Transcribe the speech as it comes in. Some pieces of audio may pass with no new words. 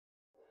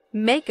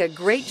Make a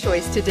great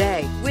choice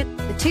today with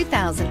the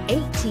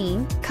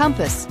 2018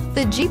 Compass.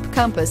 The Jeep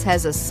Compass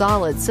has a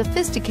solid,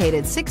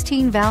 sophisticated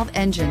 16-valve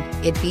engine.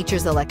 It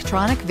features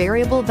electronic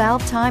variable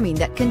valve timing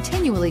that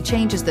continually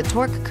changes the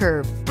torque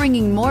curve,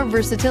 bringing more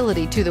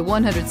versatility to the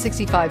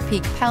 165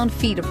 peak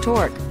pound-feet of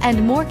torque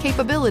and more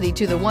capability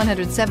to the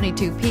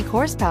 172 peak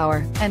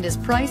horsepower, and is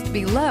priced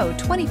below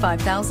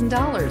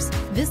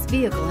 $25,000. This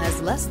vehicle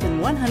has less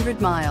than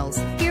 100 miles.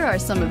 Here are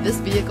some of this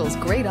vehicle's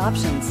great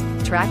options: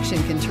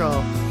 traction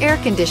control, air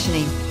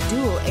conditioning,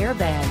 dual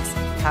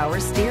airbags, power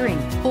steering,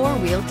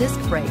 four-wheel disc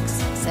brakes,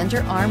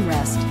 center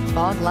armrest,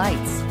 fog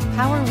lights,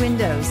 power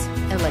windows,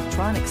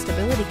 electronic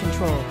stability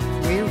control,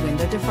 rear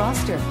window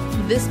defroster.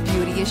 This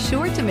beauty is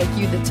sure to make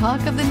you the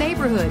talk of the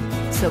neighborhood.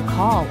 So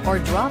call or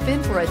drop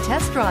in for a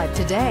test drive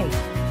today.